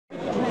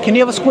Can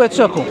you have a squared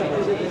circle?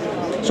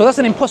 So that's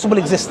an impossible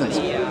existence.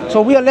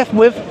 So we are left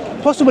with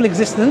possible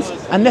existence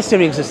and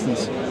necessary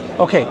existence.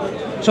 Okay,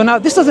 so now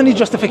this doesn't need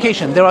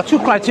justification. There are two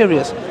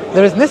criteria.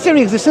 There is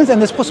necessary existence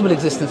and there's possible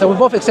existence, and we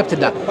both accepted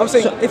that. I'm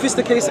saying, if it's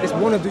the case that it's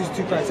one of these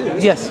two criteria,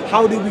 yes.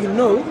 How do we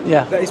know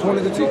that it's one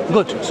of the two?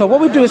 Good. So what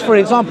we do is, for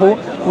example,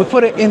 we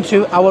put it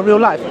into our real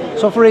life.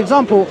 So for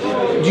example,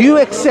 do you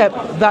accept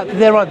that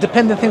there are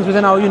dependent things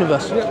within our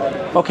universe?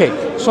 Yeah. Okay,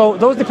 so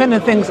those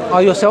dependent things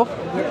are yourself,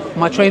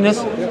 my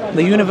trainers,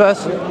 the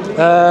universe,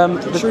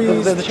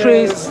 the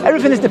trees,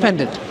 everything is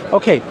dependent.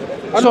 Okay.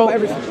 So,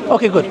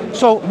 okay, good.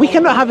 So we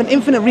cannot have an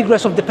infinite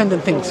regress of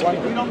dependent things.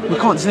 We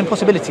can't. It's an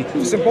impossibility. If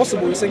it's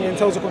impossible, you're saying it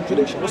entails a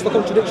contradiction. What's the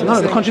contradiction?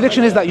 No, the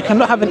contradiction is that you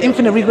cannot have an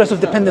infinite regress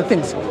of dependent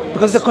things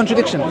because it's a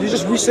contradiction. You're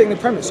just restating the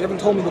premise. You haven't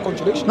told me the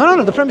contradiction.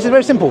 No. The premise is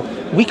very simple.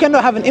 We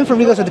cannot have an infinite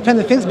regress of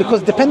dependent things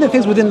because dependent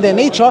things within their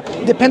nature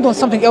depend on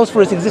something else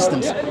for its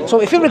existence.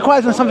 So if it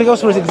requires on something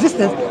else for its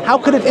existence, how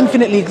could it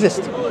infinitely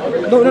exist?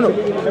 No.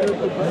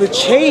 The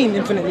chain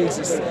infinitely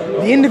exists.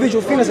 The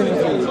individual thing doesn't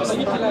infinitely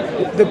exist.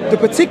 The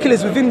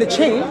particulars within the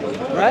chain,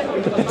 right?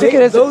 The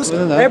particulars,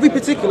 every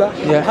particular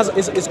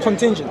is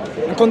contingent,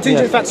 and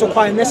contingent facts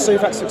require necessary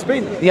facts to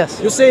explain it. Yes.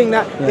 You're saying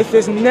that if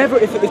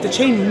the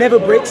chain never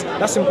breaks,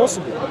 that's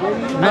impossible.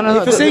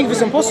 If you're saying if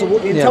it's impossible,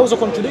 it entails a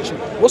contradiction.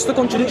 What's the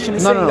contradiction in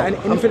saying that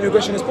an infinite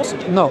regression is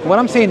possible? No. What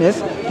I'm saying is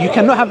you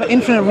cannot have an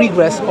infinite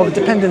regress of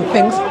dependent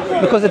things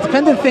because a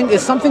dependent thing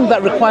is something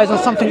that requires on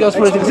something else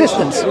for its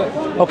existence.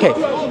 Okay.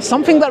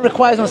 Something that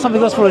requires on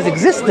something else for its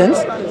existence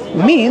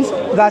means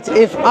that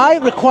if I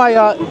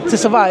require to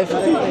survive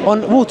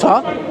on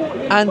water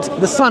and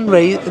the sun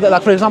rays,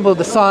 like for example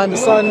the sun is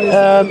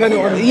dependent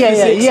on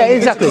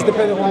exactly.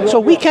 So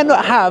we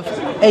cannot have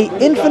a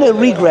infinite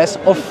regress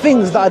of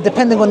things that are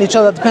depending on each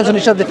other, depends on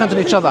each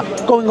other,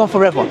 going on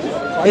forever.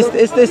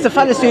 It's the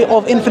fallacy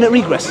of infinite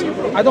regress.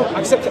 I don't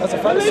accept it as a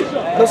fallacy.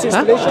 I don't say it's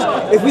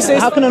fallacious. If we say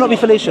how can it not be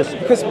fallacious?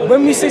 Because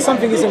when we say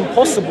something is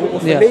impossible or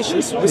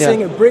fallacious, we're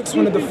saying it breaks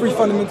one of the three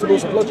fundamental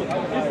laws of logic.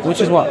 Which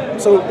is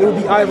what? So it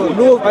would be either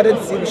law of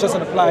identity, which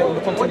doesn't apply in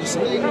the contingency.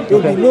 It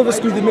would be law of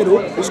excluded middle,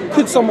 which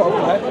could somewhat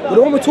apply. But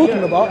the one we're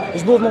talking about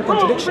is law of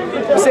non-contradiction.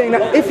 We're saying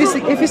that if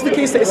it's the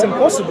case that it's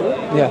impossible,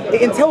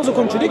 it entails a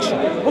contradiction.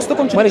 What's the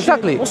contradiction? Well,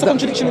 exactly. What's the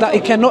contradiction? That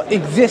it cannot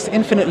exist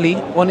infinitely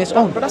on its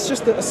own. But that's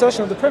just the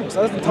assertion of the premise.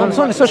 It's not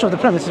an assertion of the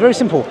premise. It's very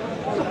simple.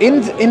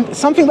 In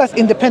something that's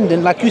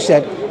independent, like you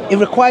said, it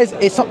requires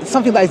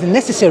something that is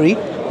necessary,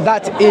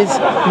 that is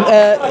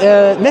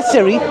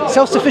necessary,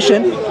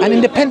 self-sufficient, and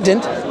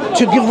independent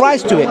to give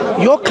rise to it.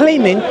 You're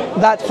claiming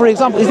that, for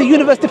example, is the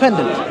universe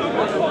dependent?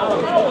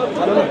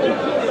 I don't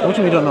know. What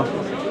do you mean you don't know?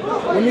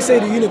 When we say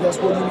the universe,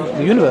 what do you mean?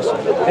 The universe.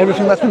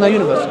 Everything that's in the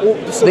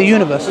universe. The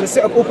universe. The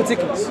set of all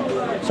particulars.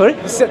 Sorry?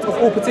 The set of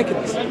all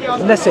particulars.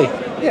 Let's say.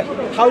 Yeah.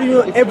 How do you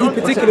know every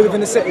particular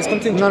within the set is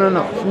contingent?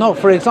 No.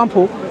 For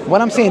example,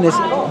 what I'm saying is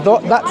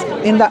that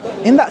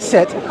in that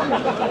set,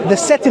 the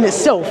set in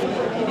itself,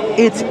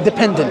 it's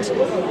dependent.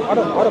 I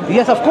don't.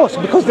 Yes, of course.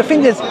 Because the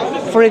thing is,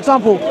 for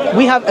example,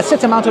 we have a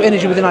set amount of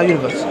energy within our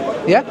universe.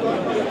 Yeah.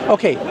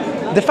 Okay.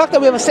 The fact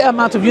that we have a set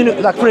amount of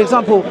like for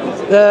example,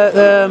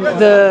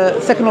 the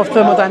second law of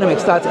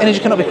thermodynamics, that energy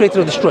cannot be created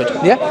or destroyed.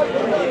 Yeah.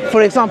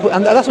 For example,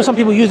 and that's what some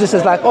people use this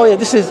as, like, oh yeah,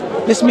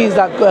 this means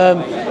that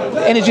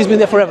energy has been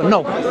there forever.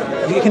 No,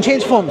 it can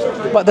change forms.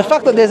 But the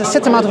fact that there's a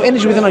set amount of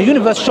energy within our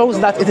universe shows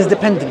that it is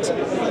dependent,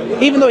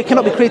 even though it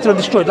cannot be created or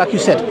destroyed, like you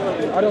said.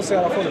 I don't say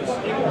how that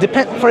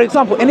follows. For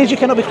example, energy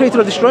cannot be created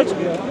or destroyed.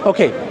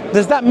 Okay,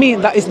 does that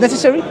mean that it's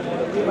necessary?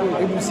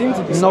 It would seem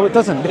to be. No, it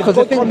doesn't. Because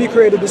it can't be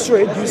created or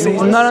destroyed. Do you say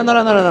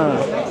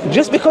no.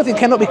 Just because it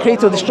cannot be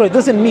created or destroyed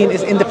doesn't mean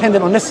it's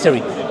independent or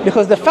necessary.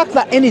 Because the fact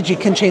that energy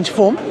can change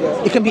form,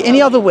 it can be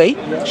any other way,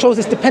 shows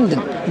it's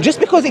dependent. Just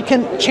because it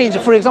can change,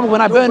 for example,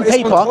 when I burn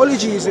paper,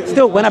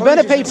 when I burn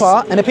a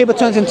paper and the paper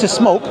turns into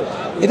smoke,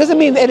 it doesn't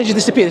mean the energy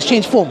disappears, it's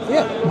changed form.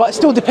 Yeah. But it's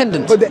still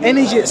dependent. But the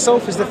energy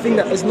itself is the thing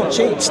that is not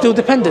changed. Still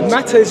dependent.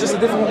 Matter is just a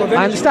different form of energy.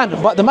 I understand,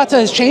 but the matter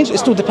has changed,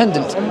 it's still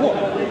dependent. On what?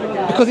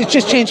 Because it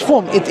just changed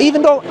form.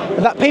 Even though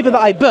that paper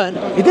that I burnt,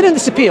 it didn't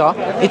disappear,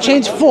 it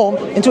changed form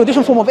into a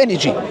different form of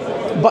energy.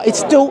 But it's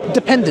still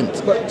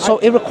dependent. So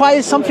it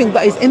requires something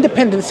that is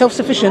independent,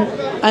 self-sufficient,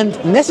 and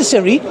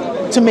necessary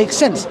to make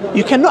sense.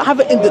 You cannot have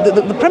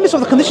the premise of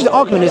the conditional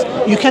argument is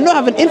you cannot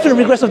have an infinite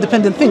regress of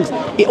dependent things.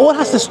 It all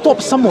has to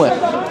stop somewhere.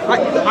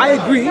 I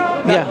agree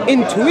that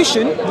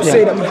intuition will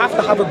say that we have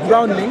to have a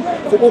grounding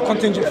for all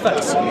contingent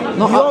facts.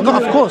 No,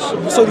 of course.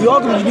 So the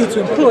argument you need to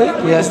employ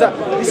is that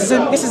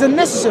this is a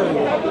necessary.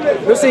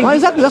 You're saying,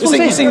 exactly, that's what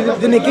I'm saying.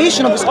 The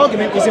negation of this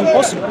argument is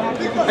impossible.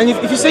 And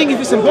if you're saying if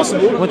it's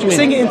impossible, you're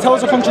saying it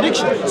entails a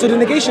contradiction. So the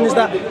negation is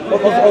that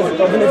of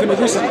an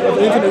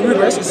infinite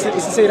regress is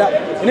to say that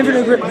an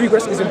infinite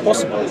regress is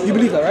impossible. You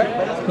believe that,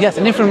 right? Yes,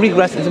 an infinite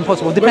regress is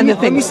impossible. Dependent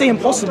things. When we say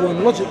impossible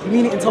in logic, we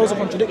mean it entails a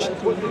contradiction.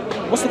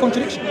 What's the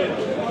contradiction?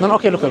 No,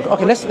 okay, look.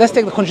 Okay, let's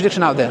take the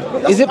contradiction out there.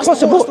 Is it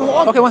possible?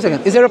 Okay, one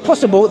second. Is there a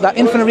possible that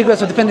infinite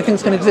regress of dependent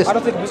things can exist? I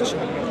don't take a position.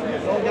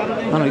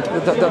 No,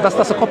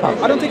 that's a cop out.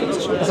 I don't take a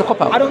position. That's a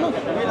cop out. I don't know.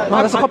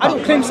 No, that's a cop out. I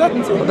don't claim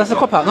certainty. That's a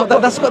cop out. No,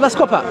 that's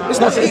cop out.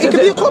 It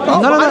could be a cop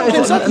out. No.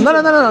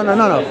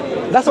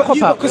 That's a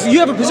cop out. Because you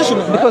have a position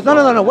on it. Because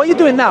no. What you're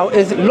doing now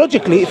is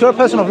logically, if you're a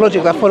person of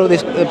logic that follow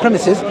these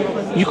premises,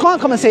 you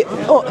can't come and say,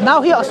 oh,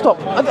 now here I'll stop.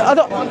 I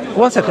don't.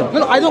 1 second.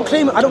 No, I don't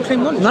claim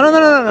knowledge.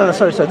 No.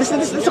 Sorry. This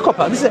is a cop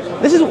out.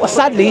 This is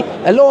sadly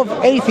a lot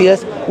of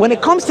atheists. When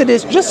it comes to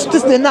this, just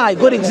deny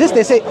God exists.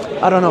 They say,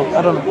 I don't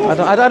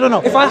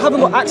know. If I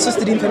haven't got access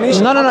to the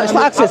information. No. It's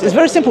not access. It's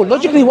very simple.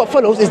 Logically, what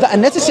follows is that a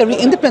necessary,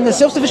 independent,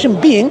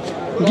 self-sufficient being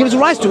gives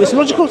rise to its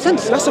logical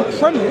sense. That's a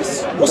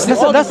premise. What's the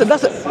argument?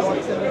 That's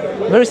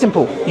very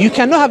simple. You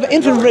cannot have an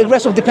infinite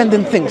regress of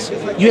dependent things.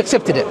 You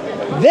accepted it.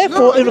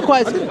 Therefore, it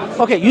requires.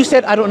 Okay, you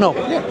said I don't know.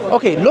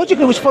 Okay,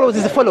 logically, which follows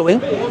is the following,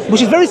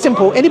 which is very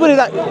simple. Anybody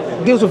that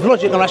deals with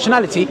logic and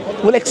rationality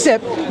will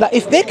accept that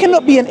if there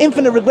cannot be an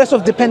infinite regress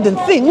of dependent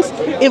things,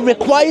 it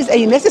requires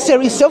a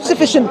necessary,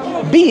 self-sufficient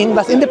being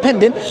that's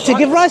independent to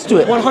give rise to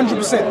it.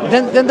 100%.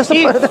 Then that's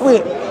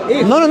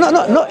No,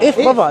 not if,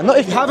 brother. Not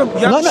if.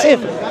 Not if.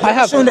 I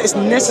have shown that it's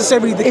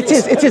necessarily the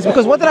case. It is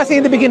because what did I say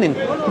in the beginning?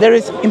 There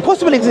is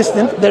impossible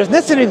existence, there is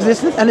necessary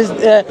existence,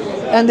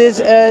 and there's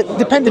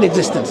dependent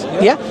existence.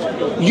 Yeah.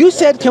 You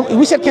said,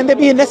 can there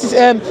be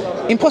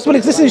a impossible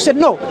existence? You said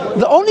no.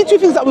 The only two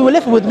things that we were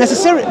left with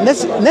necessary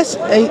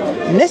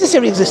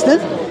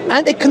existence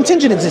and a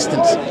contingent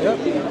existence.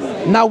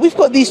 Now we've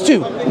got these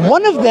two.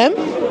 One of them,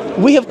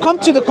 we have come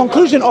to the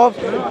conclusion of.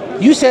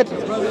 You said,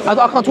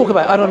 I can't talk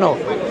about it. I don't know.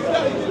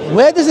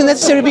 Where does the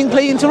necessary being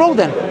play into role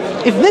then?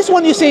 If this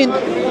one you're saying,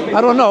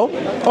 I don't know,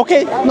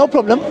 okay, no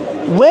problem.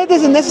 Where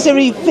does the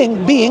necessary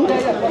thing being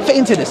fit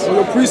into this? Well,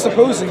 you're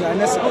presupposing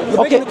that.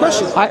 You're making the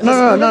question. No.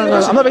 I'm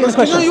not making the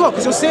question. No, you are,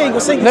 because you're saying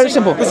very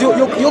simple. Because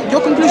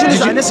your conclusion is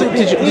that necessary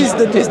is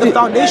the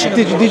foundation.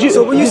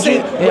 So when you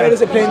say where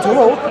does it play into a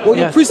role, well,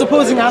 you're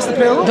presupposing it has to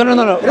play a role.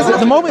 No.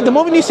 The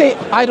moment you say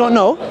I don't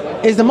know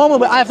is the moment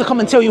where I have to come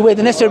and tell you where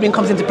the necessary being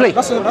comes into play.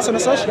 That's an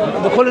assertion.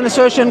 Call it an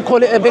assertion,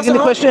 call it a begging the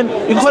question.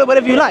 You can call it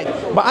whatever you like.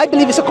 But I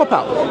believe it's a cop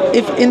out.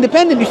 If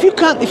independent,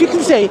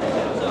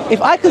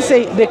 if I can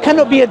say there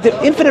cannot be an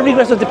infinite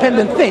regress of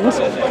dependent things,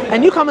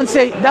 and you come and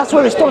say that's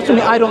where it stops for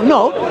me, I don't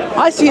know,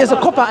 I see it as a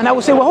cop out, and I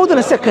will say, well, hold on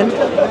a second.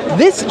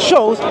 This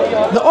shows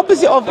the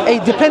opposite of a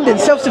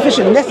dependent,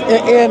 self-sufficient,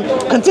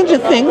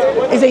 contingent thing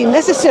is a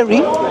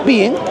necessary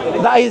being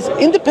that is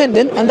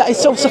independent and that is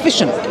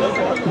self-sufficient.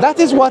 That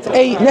is what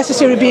a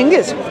necessary being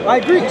is. I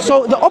agree.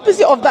 So the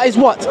opposite of that is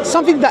what?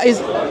 Something that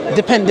is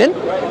dependent,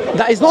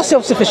 that is not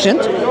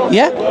self-sufficient.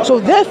 Yeah. So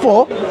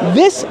therefore,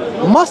 this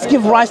must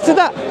give rise to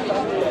that.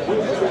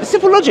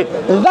 Simple logic.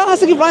 That has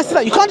to give rise to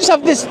that. You can't just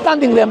have this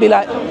standing there and be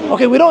like,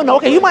 okay, we don't know.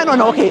 Okay, you might not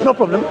know. Okay, no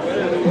problem.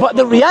 But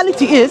the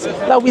reality is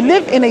that we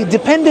live in a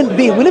dependent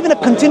being. We live in a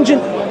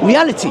contingent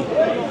reality,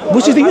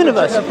 which is the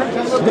universe.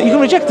 You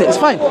can reject it, it's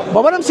fine.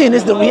 But what I'm saying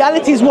is the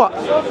reality is what?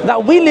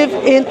 That we live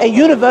in a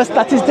universe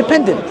that is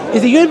dependent.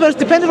 Is the universe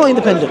dependent or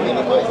independent?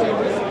 Universe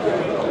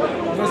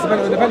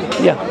dependent or independent?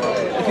 Yeah.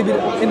 It could be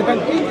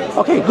independent.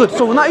 Okay, good.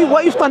 So now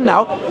what you've done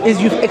now is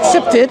you've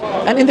accepted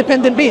an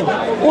independent being.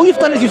 All you've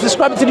done is you've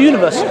described it to the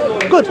universe.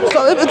 Good.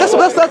 So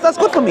that's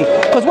good for me.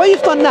 Because what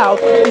you've done now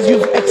is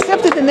you've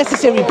accepted the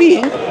necessary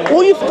being.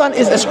 All you've done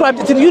is ascribed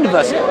it to the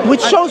universe,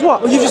 which shows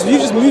what? Well, you just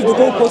moved the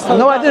goalpost.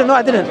 No, I didn't.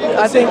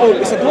 I'm saying, oh,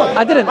 it's a God.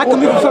 I didn't. I can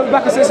move it further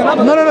back and say it's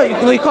another.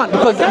 No, you can't.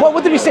 Because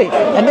what did we say?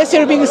 A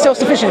necessary being is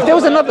self-sufficient. If there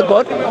was another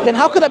God, then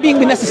how could that being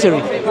be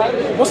necessary?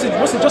 What's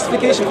the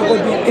justification for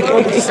God being?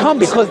 It can't,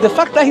 because the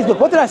fact that he's God.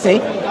 What did I say?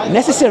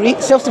 Necessary,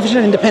 self-sufficient,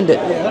 and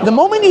independent. The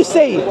moment you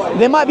say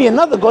there might be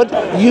another God,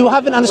 you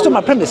haven't understood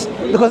my premise.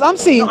 Because I'm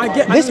saying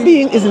this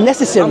being is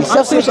necessary,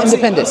 self-sufficient,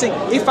 independent.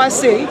 If I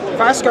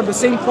ascribe the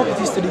same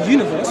properties to the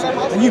universe,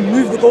 and you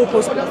move the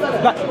goalpost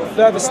back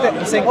further step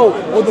and saying, oh,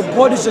 the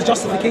God is the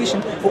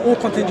justification for all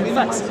contingent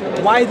facts.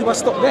 Why do I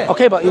stop there?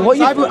 Okay, but what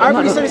I've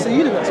already said it's the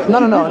universe. No.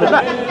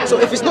 So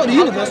if it's not the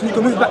universe, you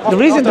can move back. The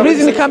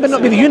reason it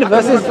cannot be the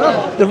universe is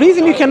the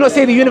reason you cannot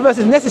say the universe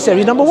is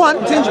necessary. Number one,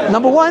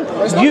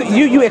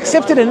 you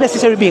accepted a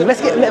necessary being.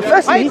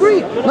 Firstly, I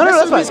agree. No,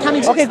 that's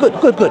fine. Okay, good.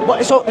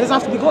 But so it doesn't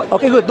have to be God.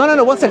 Okay, good.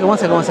 No. 1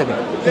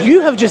 second.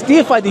 You have just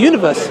deified the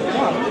universe.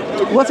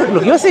 1 second.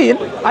 Look, you're saying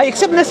I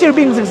accept necessary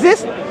beings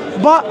exist,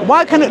 but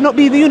why can it not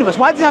be the universe?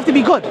 Why does it have to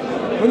be God?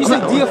 When you say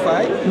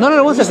deified,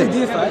 no, 1 second.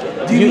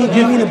 Do you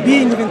mean a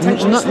being with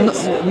intentional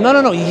states?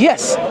 No,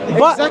 yes.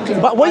 Exactly.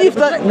 But what you've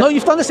done,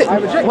 you've done the same.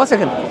 1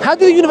 second. How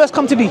did the universe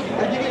come to be?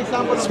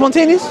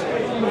 Spontaneous?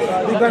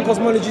 Big Bang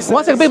cosmology.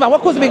 1 second, Big Bang.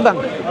 What caused the Big Bang?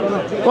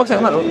 1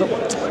 second. No.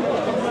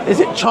 Is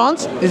it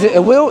chance? Is it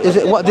a will? Is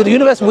it what? Did the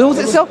universe wills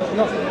itself?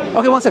 No.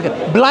 Okay, 1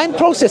 second. Blind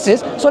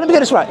processes. So let me get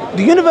this right.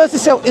 The universe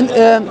itself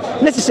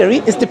necessary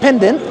is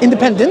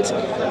independent,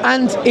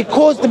 and it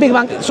caused the Big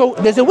Bang. So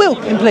there's a will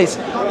in place.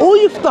 All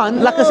you've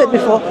done, like I said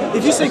before.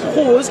 If you say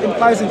cause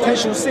implies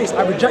intentional states,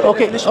 I reject.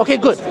 Okay,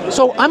 good.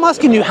 So I'm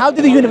asking you, how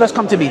did the universe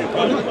come to be?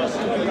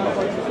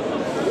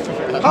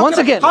 Once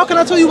again. How can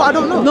I tell you what I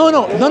don't know?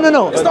 No.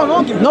 It's not an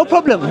argument. No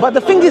problem. But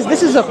the thing is,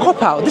 this is a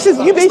cop-out. This is,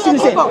 you basically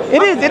say,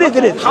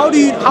 it is. How do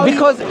you,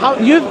 because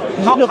you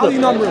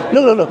know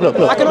look.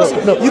 I can also,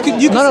 look. You can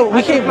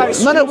We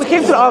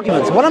came to the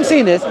arguments. What I'm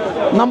saying is,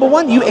 number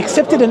one, you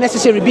accepted a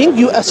necessary being,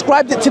 you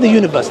ascribed it to the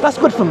universe. That's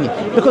good for me.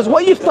 Because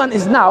what you've done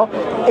is now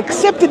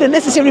accepted a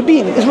necessary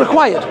being is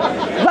required.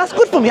 That's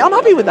good for me. I'm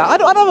happy with that. I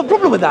don't have a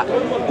problem with that.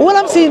 All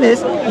I'm saying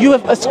is, you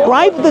have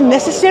ascribed the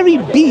necessary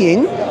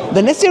being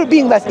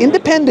that's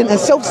independent and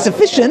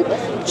self-sufficient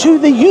to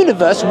the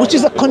universe, which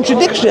is a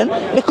contradiction,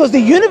 because the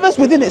universe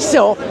within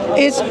itself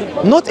is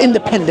not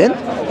independent.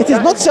 It is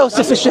not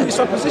self-sufficient.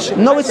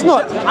 No, it's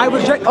not. I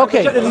reject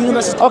the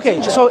universe.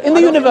 Okay, so in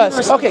the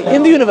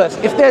universe,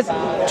 if there's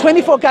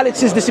 24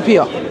 galaxies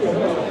disappear,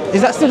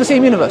 is that still the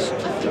same universe?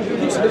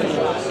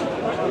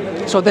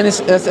 So then it's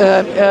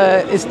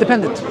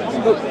dependent.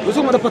 No, we're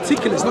talking about the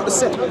particulars, not the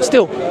set.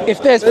 Still, if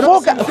there's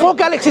four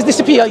galaxies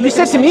disappear, you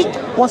said to me,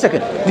 1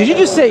 second, did you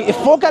just say if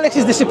 4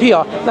 galaxies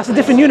disappear, that's a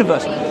different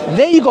universe?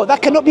 There you go.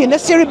 That cannot be a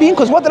necessary being,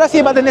 because what did I say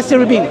about the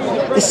necessary being?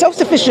 It's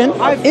self-sufficient,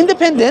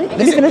 independent.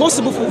 Is it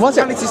possible for 4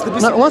 galaxies to be?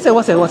 No, one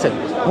second.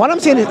 What I'm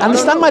saying is,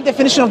 understand my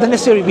definition of the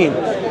necessary being.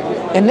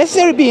 A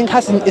necessary being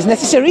is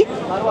necessary,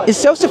 is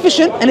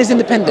self-sufficient, and is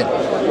independent.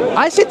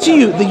 I said to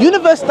you, the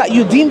universe that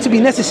you deem to be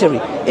necessary,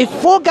 if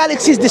 4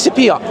 galaxies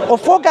disappear or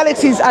 4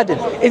 galaxies added,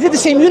 is it the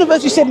same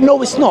universe? You said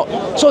no, it's not.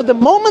 So the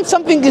moment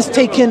something is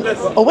taken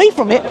away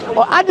from it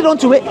or added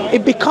onto it,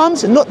 it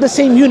becomes not the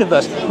same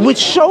universe, which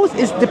shows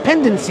its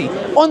dependency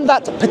on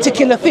that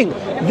particular thing.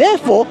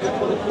 Therefore,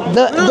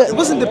 it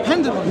wasn't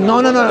dependent on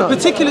No. The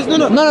particulars, no.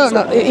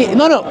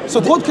 So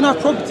God can have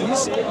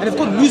properties, and if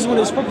God loses one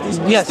of his properties,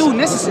 it's still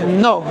necessary.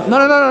 No.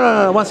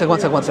 1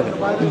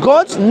 second.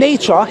 God's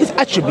nature, his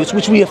attributes,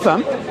 which we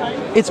affirm,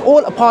 it's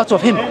all a part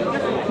of him.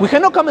 We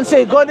cannot come and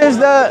say God is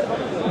there,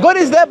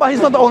 but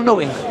he's not the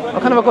all-knowing.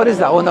 What kind of a God is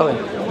that, all-knowing?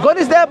 God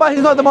is there, but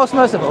he's not the most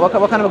merciful. What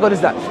kind of a God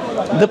is that?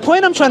 The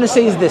point I'm trying to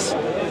say is this,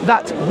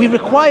 that we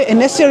require a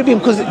necessary being,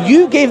 because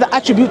you gave the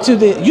attribute to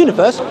the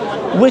universe,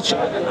 which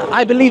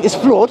I believe is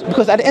flawed,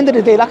 because at the end of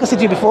the day, like I said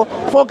to you before,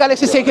 4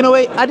 galaxies taken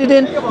away, added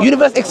in,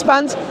 universe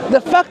expands.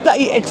 The fact that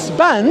it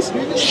expands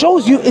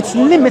shows you its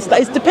limits, that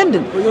it's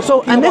dependent.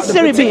 So a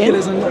necessary being,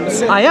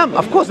 I am,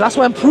 of course, that's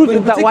why I'm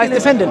proving that why it's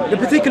dependent. The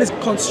particulars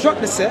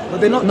construct the set,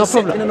 but they're not the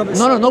set in and of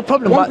itself. No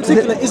problem. But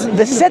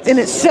the set in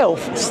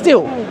itself,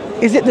 still,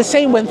 is it the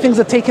same when things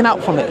are taken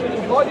out from it?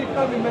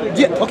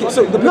 Yeah, okay,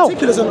 so the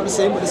particulars are not the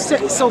same, but the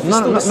set itself is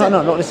still the set.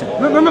 No, listen.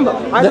 Remember,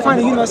 I define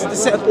the universe as the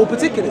set of all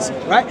particulars,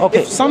 right?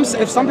 Okay. If some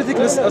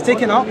particulars are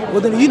taken out,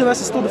 well then the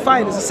universe is still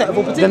defined as a set of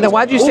all particulars. Then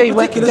why do you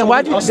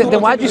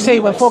say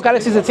when 4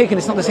 galaxies are taken,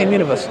 it's not the same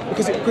universe?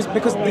 Because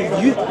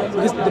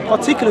the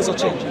particulars are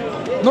changing.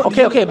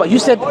 Okay, but you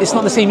said it's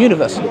not the same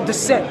universe. The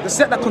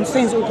set that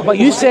contains all. But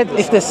you said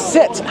if the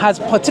set has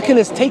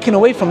particulars taken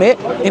away from it,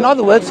 in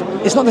other words,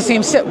 it's not the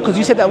same set, because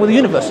you said that with the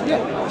universe. Yeah.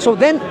 So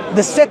then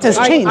the set has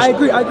changed. I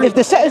agree. If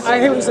the set is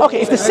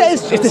if the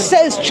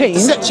set is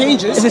changed,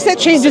 if the set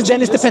changes,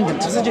 then it's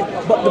dependent.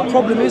 But the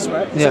problem is,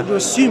 right? Yeah. You're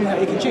assuming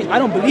that it can change. I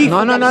don't believe.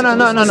 No.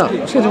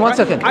 Excuse me, 1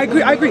 second. I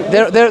agree.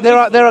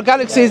 There are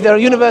galaxies, there are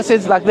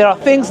universes, like there are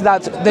things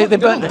that they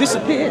burn. Don't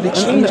disappear. They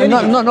change.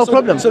 No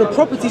problem. So the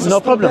properties. No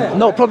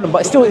problem.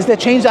 But still, is there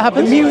change that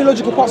happens? The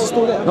meteorological parts are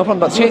still there. No problem.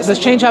 But does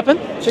change happen?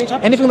 Change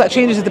happens. Anything that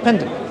changes is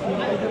dependent.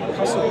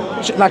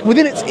 Like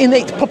within its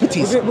innate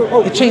properties,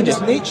 it changes.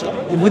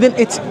 Within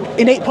its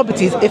innate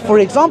properties, if for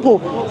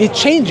example it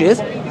changes,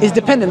 is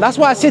dependent. That's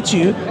why I said to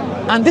you,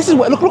 and this is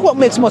what look what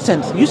makes more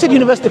sense. You said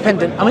universe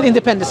dependent. I mean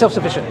independent,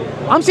 self-sufficient.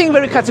 I'm saying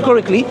very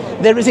categorically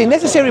there is a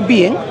necessary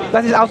being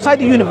that is outside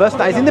the universe,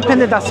 that is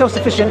independent, that's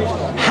self-sufficient,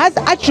 has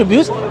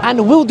attributes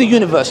and willed the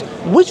universe.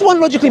 Which one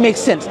logically makes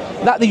sense?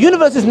 That the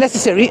universe is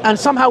necessary and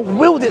somehow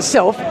willed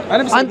itself.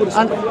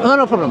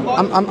 No problem.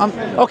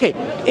 Okay.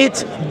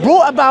 It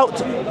brought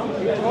about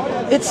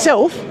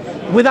itself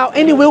without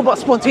any will but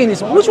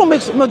spontaneous. Which one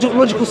makes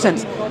logical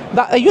sense?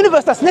 That a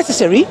universe that's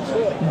necessary,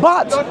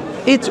 but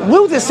it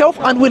wills itself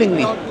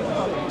unwillingly.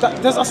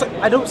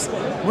 I don't.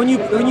 When you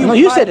no,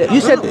 you said it.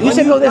 You said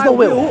no. There's no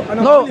will.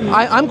 No,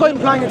 I'm going.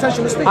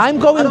 I'm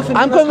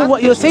going with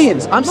what you're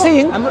saying. I'm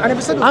saying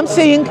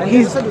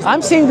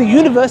the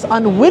universe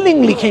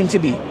unwillingly came to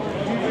be.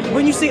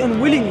 When you say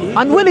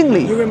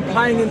unwillingly, you're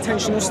implying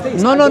intentional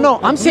states. No.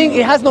 I'm saying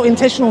it has no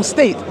intentional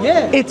state.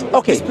 Yeah. It's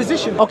okay.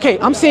 Disposition. Okay.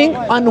 I'm saying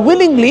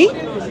unwillingly,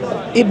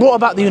 it brought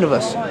about the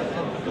universe.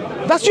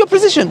 That's your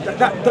position.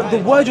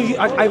 The word you use,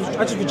 I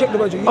just reject the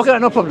word you use. Okay,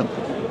 no problem.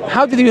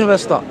 How did the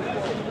universe start? I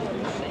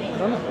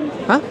don't know.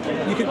 Huh?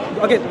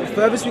 The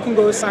furthest we can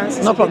go is science.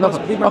 No problem.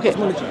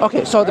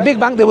 Okay. So the Big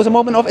Bang, there was a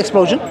moment of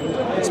explosion.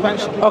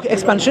 Expansion. Okay,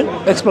 explosion.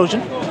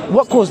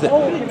 What caused it?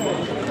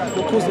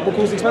 What caused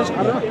the expansion?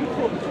 I don't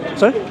know.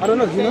 Sorry? I don't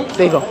know. You know?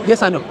 There you go.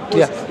 Yes, I know.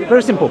 Yeah.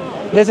 Very simple.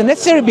 There's a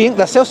necessary being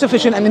that's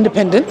self-sufficient and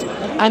independent,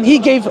 and he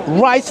gave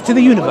rise to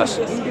the universe.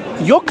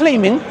 You're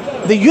claiming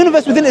the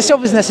universe within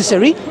itself is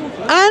necessary,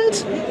 and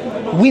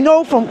We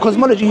know from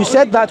cosmology, you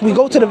said that we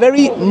go to the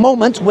very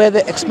moment where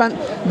the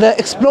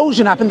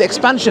explosion happened, the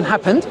expansion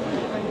happened,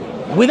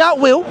 without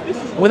will,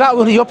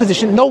 your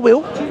position, no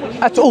will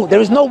at all.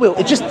 There is no will.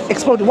 It just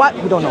exploded. Why?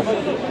 We don't know.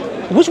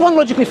 Which one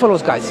logically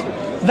follows, guys?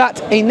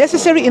 That a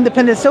necessary,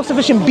 independent,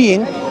 self-sufficient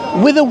being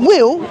with a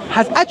will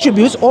has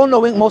attributes,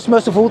 all-knowing, most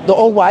merciful, the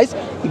all-wise,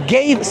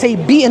 gave, say,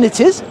 be and it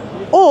is,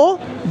 or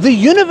the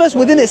universe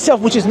within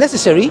itself, which is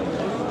necessary,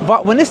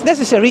 but when it's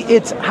necessary,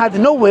 it had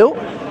no will,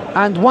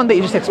 and one day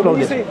it just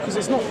exploded.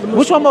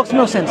 Which one makes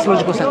no sense,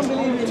 logical sense?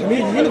 To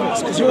me, the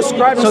universe, because you're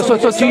ascribing.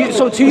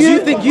 To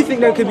you think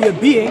there could be a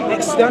being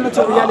external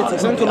to reality,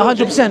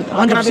 100%,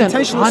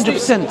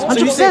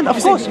 100%,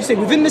 of course. You say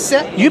within the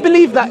set. You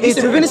believe that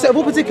it's within the set of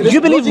all particulars.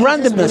 You believe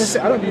randomness.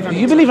 I don't believe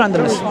randomness. You believe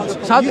randomness.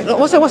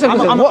 So one second.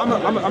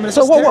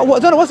 So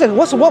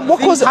what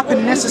caused it?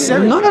 Happen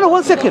necessarily. No.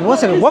 1 second.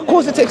 What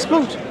caused it to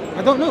explode?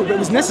 I don't know, but it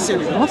was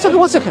necessary.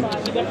 1 second.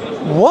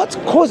 What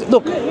caused?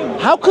 Look,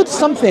 how could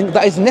something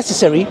that is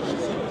necessary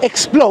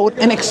explode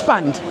and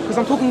expand? Because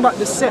I'm talking about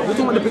the set. We're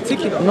talking about the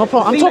particular. No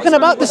problem. I'm talking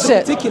about the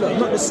set. Particular,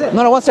 not the set.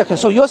 No, 1 second.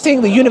 So you're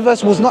saying the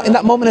universe was not in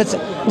that moment.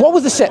 What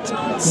was the set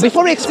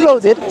before it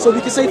exploded? So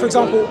we could say, for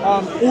example,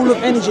 all of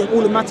energy and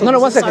all of matter. No,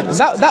 1 second.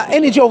 That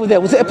energy over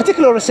there, was it a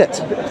particular or a set?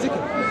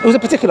 It was a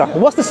particular.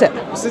 What's the set?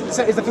 The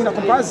set is the thing that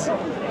comprises it.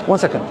 1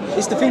 second.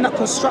 It's the thing that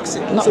constructs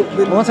it. No, so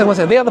 1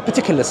 second. They are the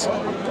particulars.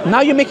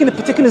 Now you're making the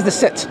particulars the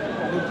set.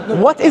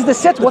 What is the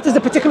set? What is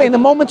the particular in the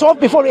moment of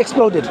before it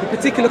exploded? The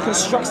particular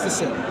constructs the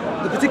set.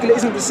 The particular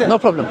isn't the set. No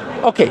problem.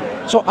 Okay.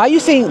 So are you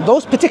saying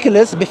those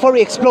particulars before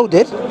it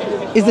exploded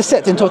is the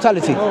set in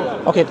totality?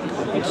 Okay.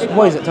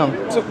 What is it, Tom?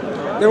 So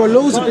there are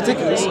loads of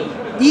particulars.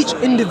 Each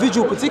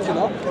individual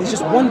particular is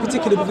just one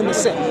particular within the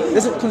set.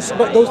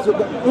 But all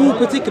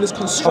particulars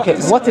construct.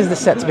 Okay. What is the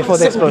set before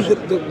the explosion?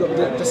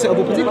 The set of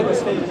all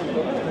particulars.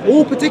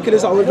 All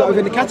particulars that are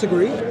within the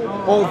category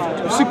of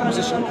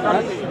superposition,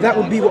 right? That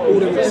would be what all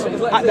there is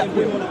at that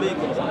point.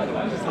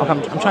 Okay,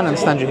 I'm trying to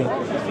understand you here.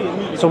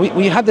 So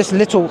we had this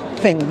little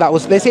thing that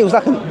was, they say it was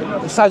like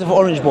the size of an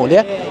orange ball,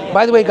 yeah?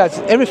 By the way, guys,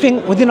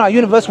 everything within our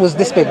universe was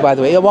this big, by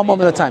the way, at one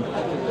moment at a time.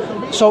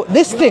 So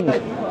this thing,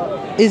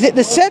 is it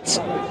the set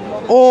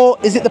or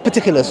is it the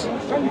particulars?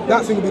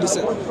 That thing will be the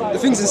set. The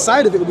things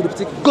inside of it will be the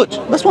particulars. Good,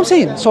 that's what I'm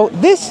saying. So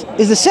this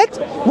is the set,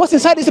 what's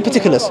inside is the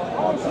particulars.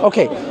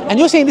 Okay, and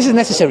you're saying this is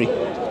necessary?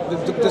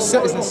 The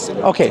set is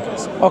necessary. Okay.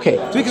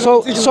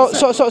 So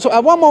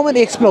at one moment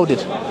it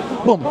exploded.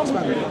 Boom.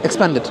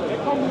 Expanded.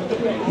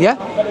 Yeah?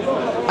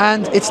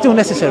 And it's still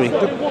necessary.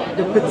 The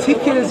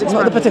particulars expanded.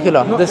 Not the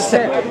particular. Not the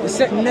set. The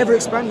set never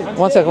expanded.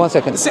 1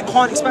 second. The set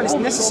can't expand. It's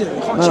necessary.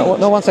 It can't change.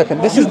 No, 1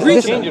 second. This is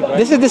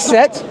the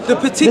set. The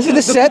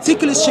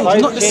particulars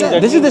change, not the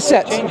set. This is the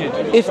set.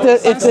 If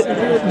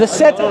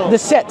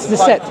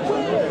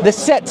the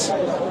set,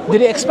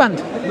 did it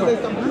expand? No.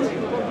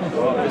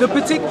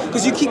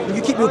 Because you keep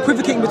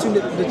equivocating between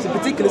the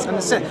particulars and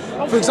the set.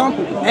 For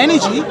example,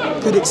 energy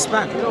could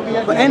expand,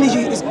 but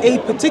energy is a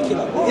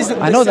particular. Isn't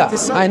I know that.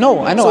 I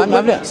know.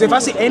 So if I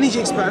say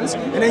energy expands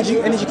and energy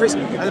creates,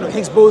 I don't know,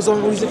 Higgs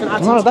boson, all these different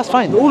atoms. No, that's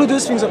fine. All of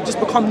those things have just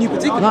become new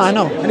particulars. No, I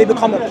know. And they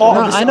become a part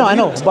of the set. I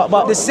know.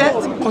 But the set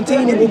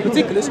containing all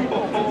particulars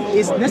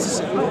is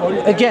necessary.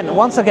 Again,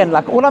 once again,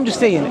 like all I'm just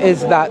saying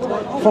is that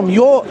from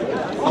your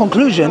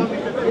conclusion,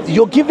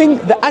 you're giving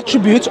the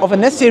attributes of a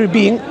necessary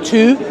being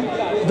to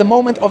the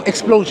moment of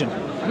explosion.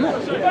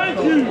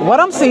 What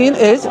I'm saying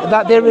is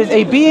that there is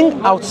a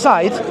being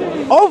outside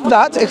of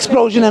that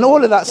explosion and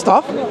all of that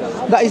stuff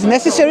that is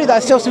necessary, that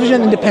is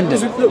self-sufficient and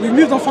independent. Look, we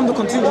moved on from the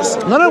contingency.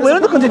 No, we're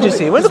in the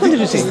contingency. We're in the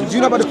contingency. Do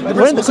you know about the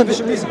principle of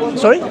sufficient reason?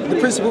 Sorry? The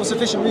principle of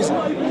sufficient reason.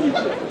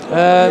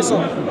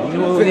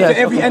 For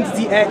every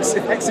entity X,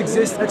 if X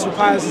exists, X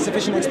requires a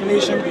sufficient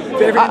explanation.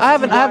 For every I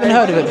haven't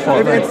heard of it before. For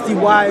every entity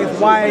Y,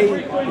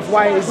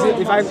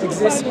 if I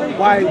exist,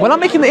 Y. Well, I'm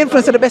making the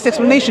inference of the best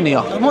explanation here.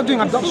 I'm not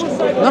doing abduction.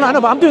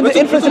 No, but I'm doing the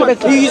inference of the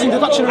best. You're using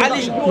deduction or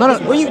abduction? No.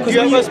 When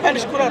you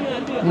Spanish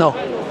Quran? No.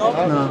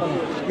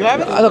 You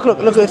have it? Look.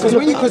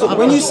 Because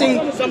when you say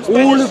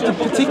all of the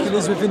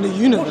particulars within the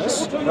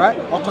universe, right,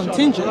 are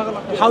contingent,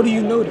 how do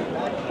you know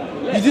that?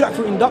 You do that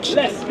through induction.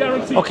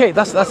 Okay,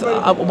 that's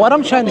what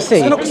I'm trying to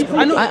say.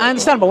 I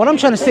understand, but what I'm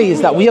trying to say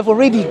is that we have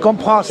already gone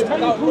past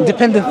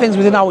dependent things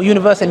within our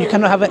universe, and you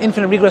cannot have an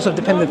infinite regress of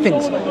dependent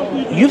things.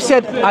 You've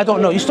said I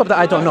don't know. You stopped at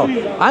I don't know.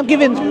 I'm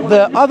giving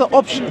the other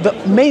option, the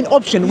main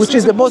option, which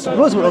is the most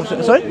plausible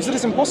option. Sorry? You said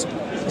it's impossible.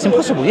 It's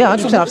impossible. Yeah,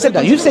 100%. I've said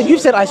that. You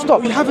said I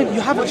stopped. You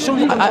haven't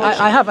shown me.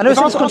 I have. I know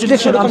it's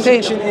contradiction. I'm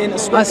saying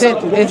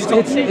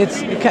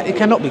it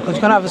cannot be, because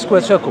you cannot have a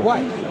square circle.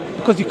 Why?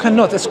 Because you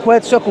cannot. A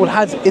squared circle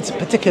has its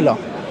particular.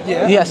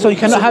 Yeah. So you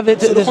cannot have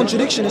it. So the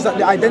contradiction is that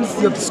the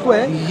identity of the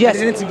square, yes,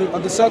 and the identity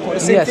of the circle are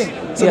the same thing.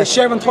 So they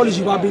share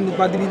ontology by being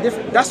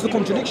different. That's the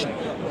contradiction.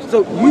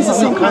 So use the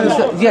same kind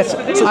of. Yes,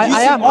 so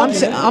I am.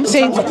 I'm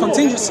saying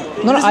contingency.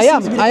 No, I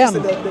am.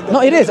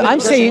 No, it is.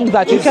 I'm saying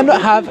that you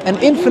cannot have an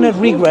infinite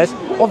regress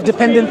of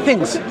dependent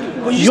things.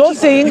 You're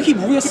saying you keep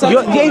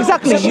reasserting. yeah,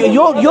 exactly.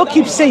 You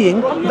keep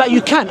saying that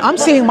you can. I'm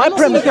saying my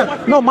premise.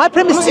 No, my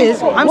premise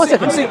is. One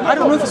second. I'm saying, I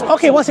don't know if it's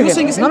okay, one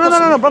second.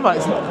 No, brother.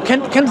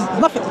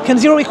 Can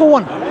 0 equal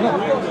 1?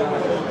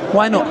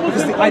 Why not?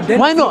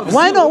 Why not?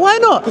 Why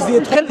not?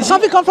 Can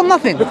something come from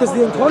nothing?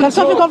 Can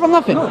something come from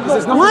nothing?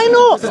 Why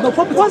not?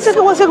 One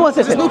second.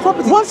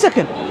 One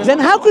second. Then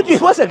how could you?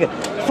 One second.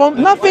 From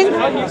nothing,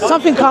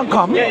 something can't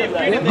come.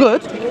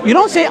 Good. You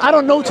don't say I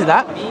don't know to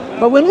that.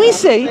 But when we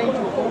say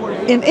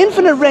an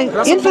infinite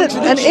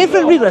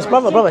regress,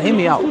 brother, hear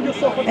me out.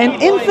 An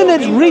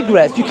infinite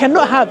regress. You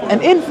cannot have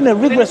an infinite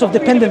regress of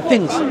dependent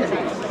things.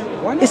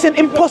 It's an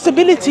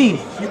impossibility.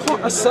 You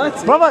can't assert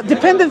it. Brother,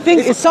 dependent thing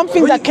is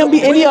something that can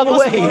be any other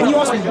way. When you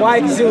ask me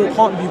why 0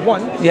 can't be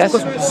 1, yes.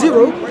 Because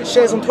 0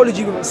 shares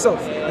ontology with itself,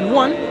 and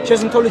 1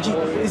 shares ontology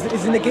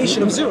is the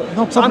negation of 0. No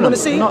problem. So I'm going to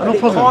say no they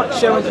problem. can't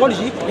share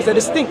ontology because they're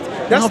distinct.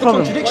 That's the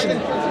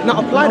contradiction. Now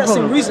apply that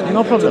same reasoning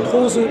to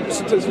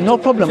causal. No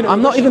problem.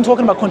 I'm not even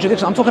talking about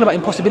contradiction. I'm talking about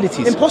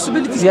impossibilities.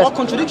 Impossibilities are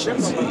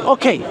contradictions.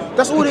 Okay.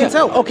 That's all they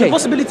entail. Okay.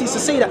 Impossibility is to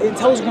say that it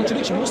entails a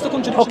contradiction. What's the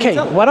contradiction? Okay.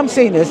 What I'm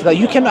saying is that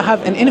you cannot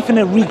have an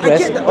infinite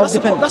regress of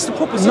dependence. That's the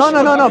proposition.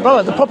 No,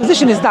 brother. The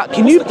proposition is that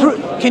can you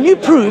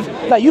prove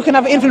that you can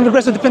have an infinite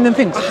regress of dependent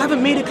things? I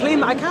haven't made a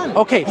claim that I can.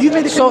 Okay. You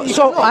made a claim.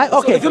 So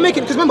if you're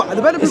making, because remember,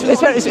 the burden of proof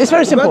it's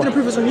very simple. The burden of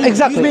proof is on you.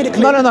 Exactly. You've made a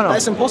claim. No.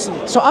 That's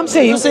impossible. So I'm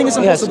saying. You're saying it's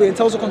impossible. It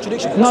entails a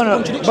contradiction. No.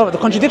 Brother, the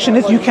contradiction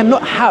is you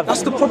cannot have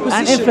the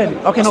proposition. an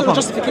infinite. Okay, no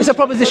problem. It's a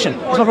proposition.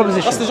 It's not a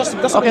proposition.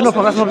 That's okay, no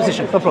problem. That's a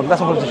proposition. No problem.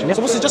 That's a proposition. Yeah?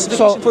 So what's the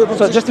justification for your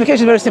proposition? So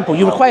justification is very simple.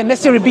 You require a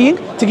necessary being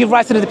to give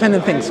rise to the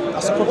dependent things.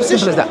 That's a proposition.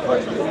 Simple as that.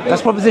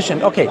 That's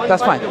proposition. Okay,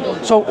 that's fine.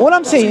 So all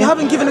I'm saying. So you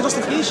haven't given a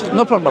justification.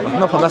 No problem, brother.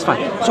 No problem. That's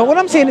fine. So what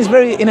I'm saying is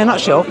very, in a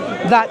nutshell,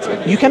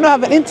 that you cannot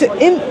have an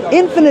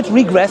infinite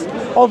regress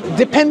of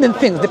dependent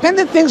things.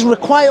 Dependent things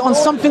require on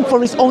something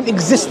for its own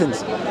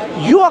existence.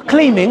 You are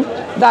claiming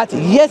that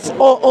yes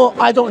or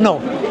I don't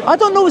know. I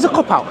don't know is a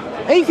cop-out.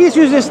 Atheists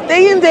use this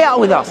day in, day out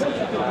with us.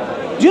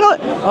 Do you know?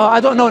 I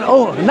don't know.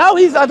 Oh, now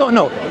I don't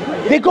know.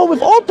 They go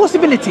with all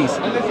possibilities.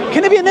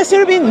 Can it be a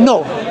necessary being?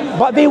 No.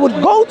 But they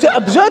would go to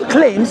absurd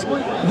claims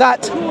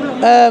that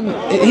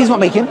he's not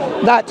making.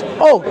 That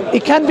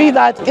it can be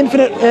that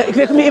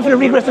there can be infinite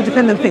regress of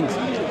dependent things.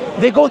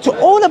 They go to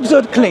all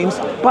absurd claims,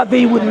 but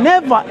they would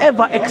never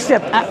ever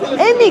accept at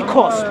any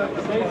cost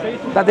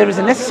that there is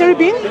a necessary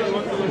being.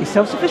 He's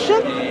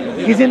self-sufficient.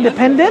 He's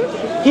independent.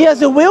 He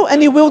has a will,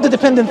 and he will the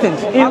dependent things.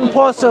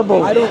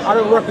 Impossible. I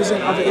don't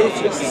represent other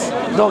atheists.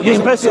 No,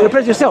 you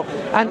represent yourself,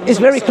 and it's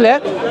very clear.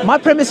 My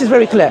premise is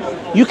very clear.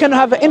 You can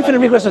have an infinite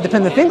regress of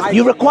dependent things.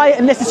 You require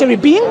a necessary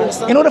being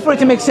in order for it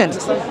to make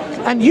sense.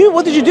 And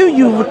what did you do?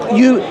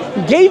 You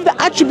gave the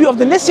attribute of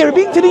the necessary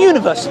being to the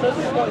universe.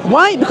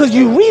 Why? Because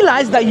you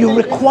realize that you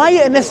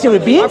require a necessary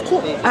being,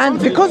 and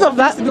because of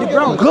that,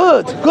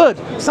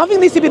 good. Something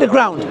needs to be the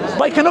ground,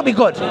 but it cannot be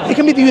God. It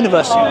can be the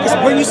universe.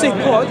 Because when you say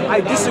God,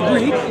 I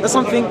disagree that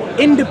something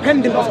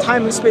independent of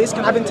time and space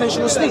can have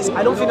intentional states.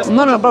 I don't think that's...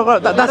 No, bro.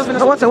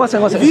 That's one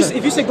second.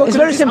 If you say God, it's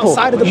very simple.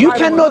 You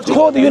cannot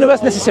call the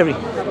universe necessary.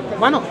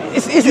 Why not?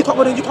 You can't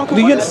call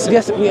it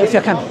necessary. Yes,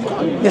 I can.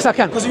 Yes, I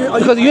can. Because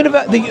the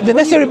universe, the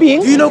necessary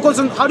being. How do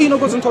you know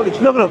God's ontology?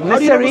 No.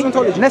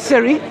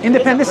 Necessary,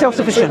 independent,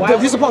 self-sufficient.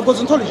 This is part of God's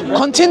ontology. Right?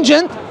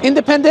 Contingent,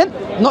 independent,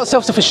 not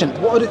self-sufficient.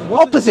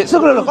 Opposite.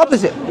 Look,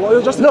 opposite.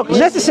 Look,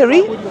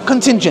 necessary,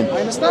 contingent.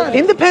 I understand.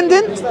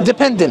 Independent,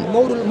 dependent.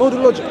 Modal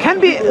logic. Can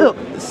be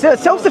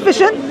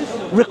self-sufficient,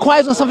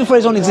 requires on something for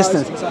his own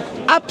existence.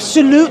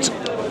 Absolute.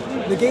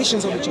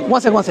 Negations of each other.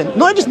 One second.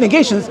 Not just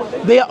negations,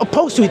 they are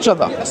opposed to each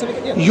other.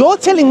 You're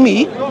telling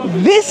me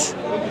this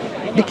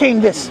became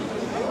this.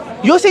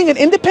 You're saying an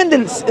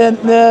independent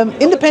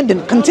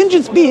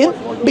contingent being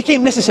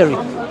became necessary.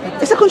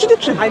 It's a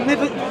contradiction. I've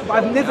never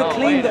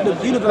claimed that the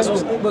universe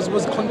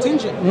was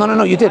contingent.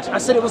 No, you did. I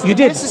said it was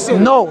necessary.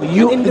 No,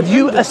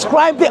 you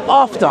ascribed it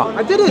after.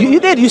 I didn't.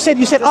 You did. You said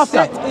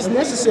after. Set is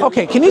necessary.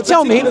 Okay, can you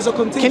tell me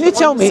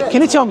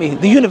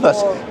the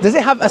universe, does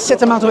it have a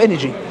set amount of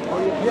energy?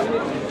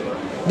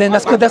 Then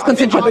that's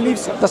contingent. I believe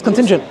so. That's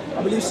contingent.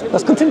 I believe so.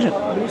 That's contingent.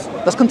 I believe so.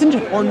 That's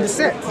contingent. On the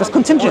set. That's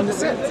contingent. On the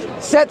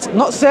set. Set,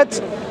 not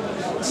set.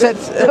 Set.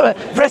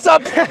 Press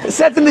up.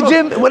 Set in the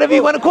gym. Whatever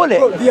you want to call it.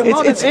 Bro, the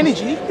amount of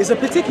energy is a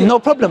particular. No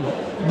problem.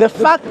 The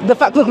fact.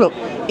 Look.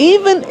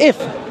 Even if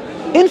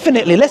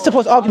infinitely, let's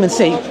suppose argument's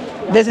sake,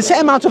 there's a set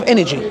amount of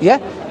energy.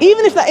 Yeah.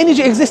 Even if that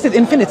energy existed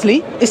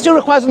infinitely, it still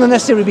requires an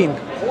unnecessary being.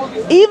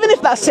 Even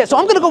if that's set. So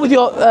I'm going to go with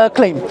your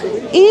claim.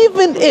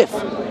 Even if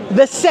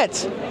the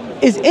set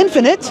is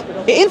infinite,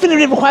 it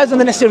infinitely requires an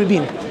unnecessary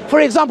being.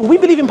 For example, we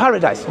believe in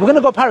paradise. We're going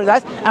to go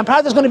paradise, and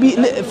paradise is going to be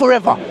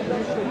forever.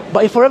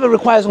 But it forever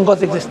requires on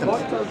God's existence.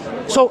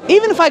 So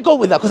even if I go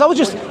with that, because I was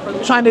just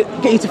trying to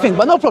get you to think,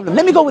 but no problem.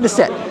 Let me go with the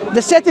set.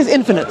 The set is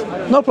infinite.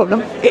 No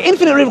problem. It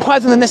infinitely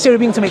requires an unnecessary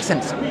being to make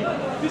sense.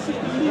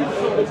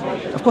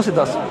 Of course it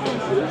does.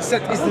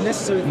 set is the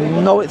necessary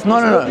thing. No, it's no.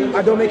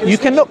 I don't make it. You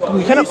cannot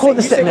call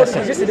the set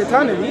necessary. Existed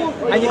eternally,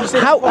 and yet you say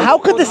How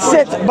could the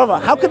set, brother?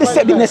 How could the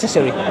set be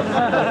necessary?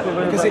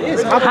 Because it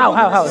is.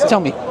 How? Tell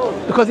me.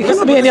 Because it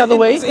cannot be any other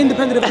way. It's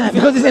independent of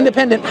because it's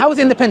independent. How is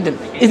it independent?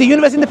 Is the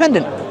universe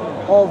independent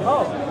of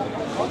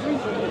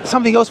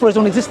something else for its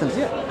own existence?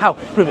 Yeah. How?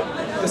 Prove it.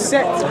 The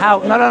set. How?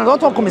 No, don't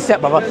talk about set,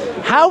 brother.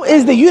 How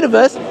is the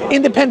universe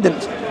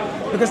independent?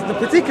 Because the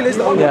particulars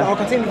that are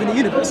contained within the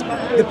universe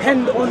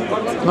depend on it.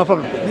 No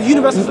problem. The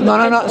universe is No.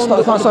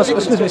 Stop.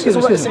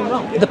 Excuse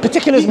me. The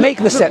particulars make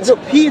the set.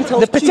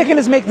 The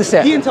particulars make the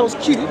set. P entails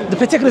Q. The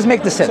particulars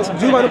make the set. So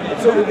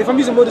if I'm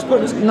using modus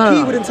ponens,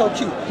 P would entail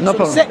Q. No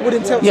problem. Set would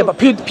entail. Yeah, but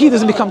P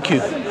doesn't become Q.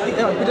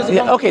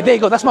 Yeah, okay, there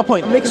you go. That's my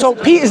point. So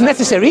P is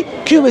necessary.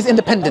 Q is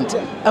independent.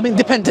 I mean,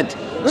 dependent.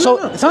 So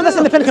something that's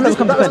independent cannot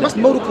become dependent. That's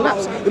modal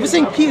collapse. If we're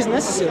saying P is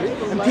necessary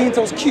and P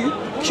entails Q,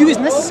 Q is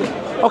necessary.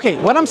 Okay,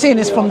 what I'm saying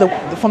is from the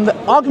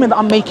argument that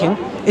I'm making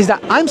is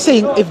that I'm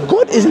saying if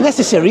God is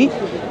necessary,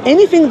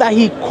 anything that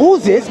He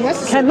causes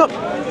cannot.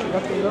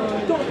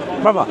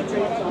 Brother,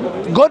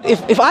 God.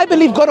 If I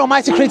believe God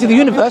Almighty created the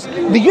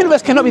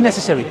universe cannot be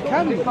necessary.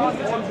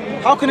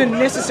 How can a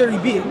necessary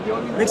being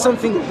make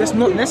something that's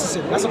not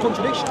necessary? That's a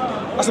contradiction.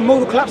 That's a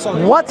modal collapse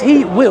argument. What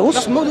He wills.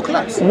 That's modal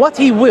collapse. What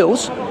He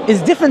wills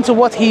is different to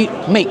what He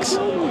makes.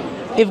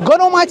 If God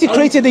Almighty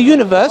created the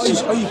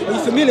universe. Are you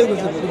familiar with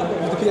the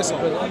PSR?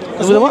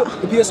 With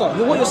what? The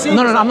PSR. What you're saying.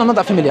 No, I'm not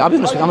that familiar. I'll be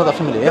honest with you, I'm not that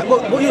familiar.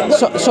 Yeah?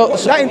 So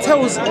that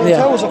entails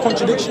a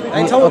contradiction. It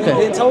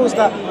entails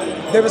that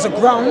there is a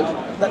ground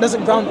that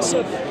doesn't ground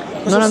itself.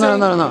 No.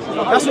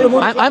 That's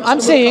what I'm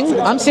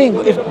saying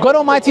if God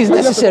Almighty is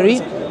necessary,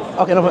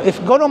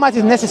 if God Almighty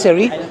is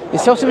necessary,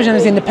 His self-sufficient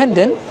is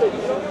independent,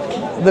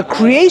 the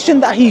creation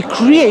that He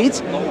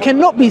creates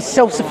cannot be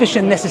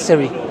self-sufficient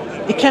necessary.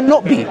 It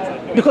cannot be.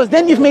 Because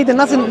then you've made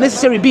another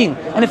necessary being.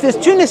 And if there's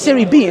two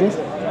necessary beings,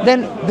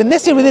 then the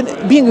necessary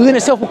being within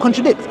itself will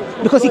contradict.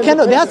 Because there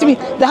has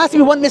to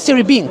be one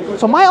necessary being.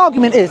 So my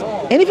argument is,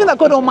 anything that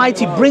God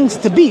Almighty brings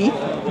to be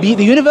it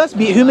the universe,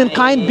 be it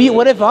humankind, be it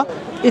whatever,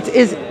 it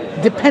is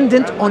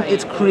dependent on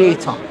its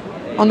creator,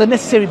 on the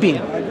necessary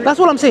being. That's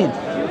what I'm saying.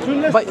 Two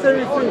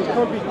necessary things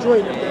can't be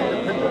joined if they're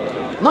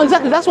independent. No,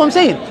 exactly, that's what I'm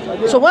saying.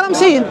 So what I'm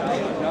saying,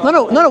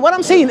 what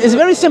I'm saying is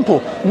very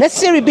simple.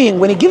 Necessary being,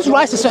 when it gives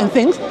rise to certain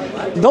things,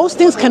 those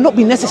things cannot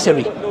be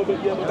necessary.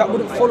 That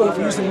wouldn't follow if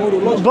you're using modal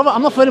logic. Brother,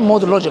 I'm not following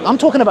modal logic. I'm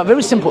talking about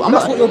very simple.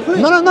 That's what you're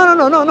employing.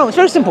 No. It's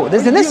very simple.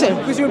 There's the necessary.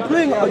 Because you're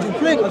employing a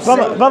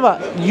Brother,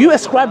 you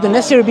ascribe the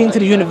necessary being to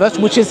the universe,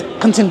 which is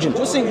contingent.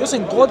 You're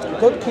saying God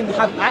can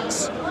have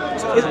acts.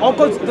 So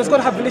does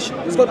God have volition?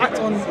 Does God act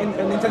in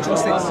intentional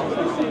states?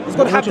 Does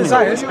God have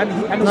desires?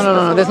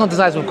 No. There's no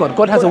desires with God.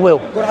 God has a will.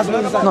 God has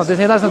no desires. No,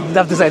 He doesn't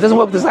have desires. He doesn't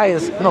work with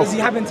desires. No. Does He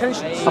have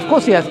intentions? Of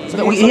course He has.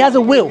 He has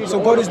a will. So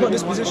God is not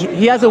this position.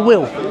 He has a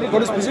will.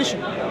 God is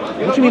position.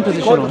 What do you mean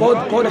positional?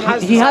 God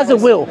has. He has a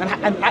will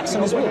and acts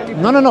on His will.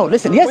 No.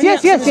 Listen. Yes.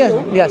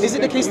 Is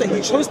it the case that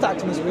He chose to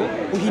act on His will,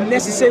 or He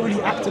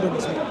necessarily acted on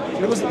His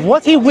will?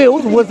 What He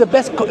willed was the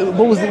best.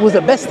 Was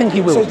the best thing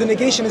He willed. So the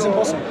negation is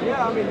impossible.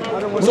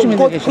 So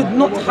God could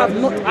not have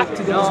not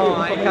acted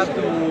on His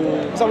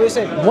will. Is that what you're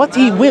saying? What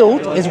He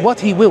willed is what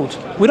He willed.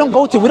 We don't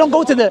go to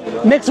the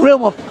next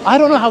realm of I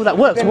don't know how that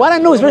works. What I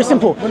know is very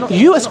simple.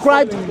 You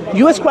ascribed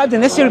the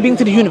necessary being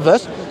to the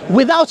universe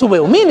without a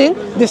will, meaning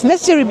this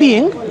necessary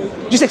being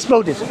just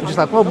exploded. Just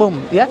like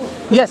boom. Yeah.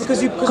 Yes.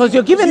 Because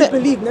you're given it.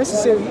 Believe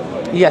necessary.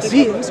 Yes.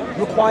 Beings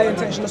require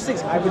intentional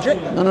states. I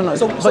reject that. No.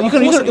 So but you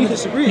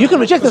can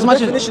reject as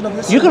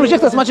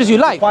much as you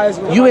like.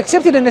 You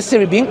accepted a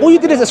necessary being. All you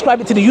did is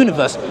ascribe it to the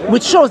universe,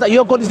 which shows that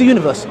your God is the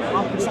universe.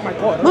 It's not my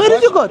God. No, it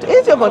is your God. It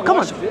is your God. Come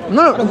on.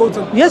 No.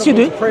 Yes, you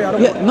do.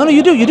 No,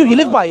 you do. You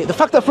live by it. The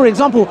fact that, for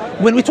example,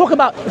 when we talk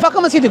about, if I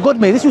come and say the God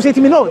made this, you say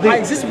to me, no. I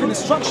exist within the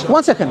structure.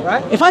 One second.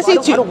 Right? If I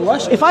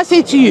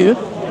say to you,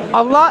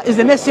 Allah is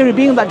the necessary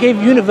being that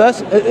gave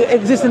universe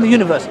exists in the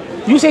universe.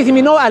 You say to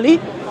me, no, Ali,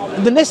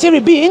 the necessary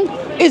being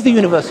is the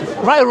universe.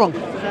 Right or wrong?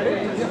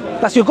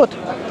 That's your God.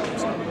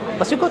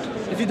 That's your God.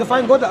 If you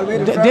define God that way,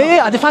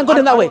 I define God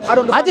in that way.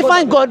 I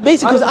define God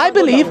basically because I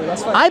believe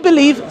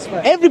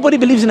everybody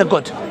believes in a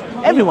God.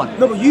 Everyone.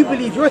 No, but you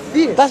believe you're a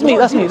theist. That's me.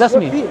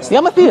 Yeah,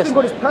 I'm a theist.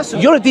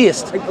 You're a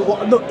deist.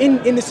 No,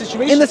 in the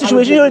situation. In the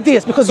situation, you're a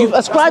deist because you've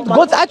ascribed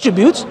God's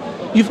attributes.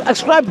 You've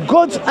ascribed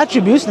God's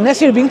attributes, the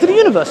necessary being, to the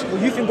universe.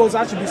 Well, you think God's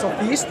attributes are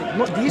theistic,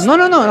 not deistic?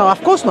 No,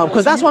 of course not,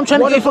 because that's what I'm trying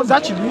to get you from.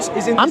 God's attributes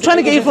is in. I'm trying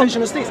to get you from.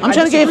 I'm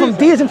trying to get you from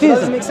deism. That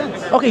doesn't make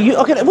sense. Okay.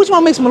 Which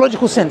one makes more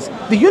logical sense?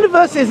 The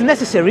universe is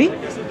necessary.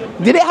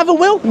 Did it have a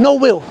will? No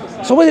will.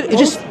 So what did it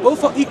just?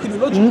 Both are equally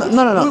logical.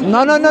 No.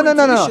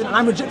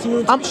 I'm rejecting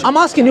your intuition. I'm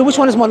asking you which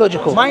one is more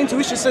logical. My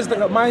intuition says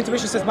my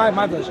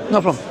version.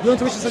 No problem. Your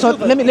intuition says so your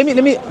version.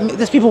 let me.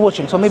 There's people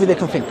watching, so maybe they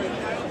can think.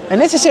 A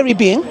necessary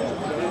being,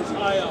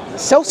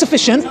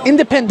 self-sufficient,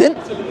 independent.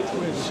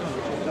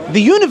 The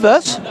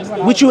universe,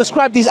 which you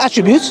ascribe these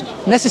attributes,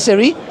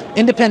 necessary,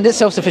 independent,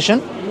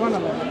 self-sufficient.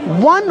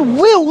 One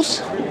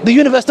wills the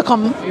universe to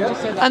come,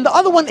 and the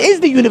other one is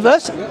the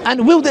universe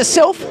and willed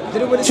itself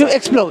to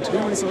explode.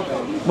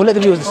 We'll let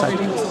the viewers decide.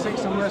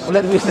 We'll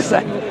let the viewers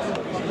decide.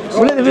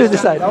 We'll let the viewers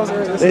decide.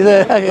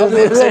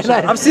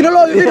 I've seen a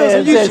lot of videos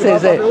on YouTube.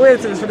 I've been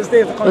waiting for this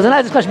day to come. It was a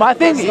nice discussion, but I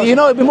think, you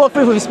know, it'd be more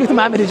fruitful if you speak to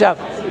Mohammed Hijab.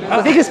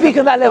 Because he can speak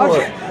on that level.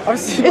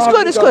 It's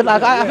good, it's good.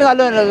 Like, I think I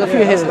learned a few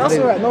here. That's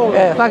alright, no.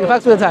 Yeah,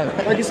 thanks for the time.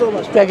 Thank you so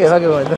much. Thank you.